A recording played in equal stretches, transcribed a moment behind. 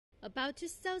About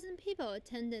 2,000 people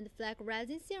attended the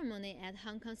flag-raising ceremony at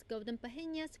Hong Kong's Golden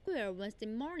Bauhinia Square Wednesday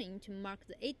morning to mark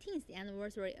the 18th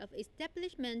anniversary of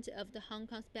establishment of the Hong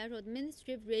Kong Special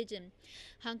Administrative Region.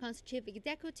 Hong Kong's Chief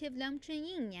Executive Lam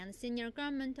Chun-ying and senior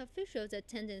government officials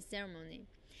attended the ceremony.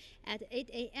 At 8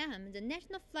 a.m., the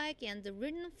national flag and the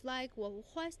regional flag were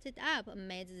hoisted up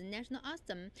amid the national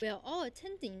anthem, while all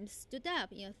attendings stood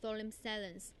up in a solemn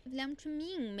silence. Lam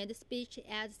Chun-ying made a speech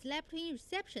at the celebrity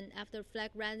reception after the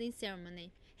flag-raising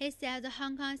ceremony. He said the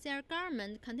Hong Kong SAR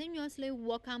government continuously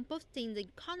worked on boosting the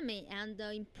economy and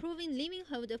the improving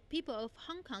livelihood of people of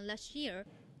Hong Kong last year.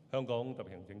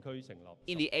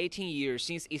 In the 18 years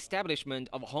since establishment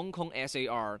of Hong Kong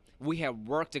SAR, we have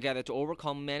worked together to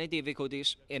overcome many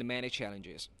difficulties and many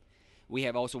challenges. We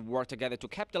have also worked together to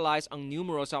capitalize on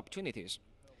numerous opportunities.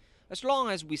 As long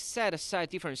as we set aside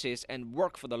differences and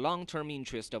work for the long-term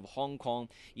interest of Hong Kong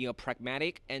in a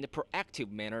pragmatic and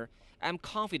proactive manner, I'm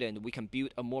confident we can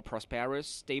build a more prosperous,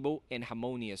 stable, and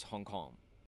harmonious Hong Kong.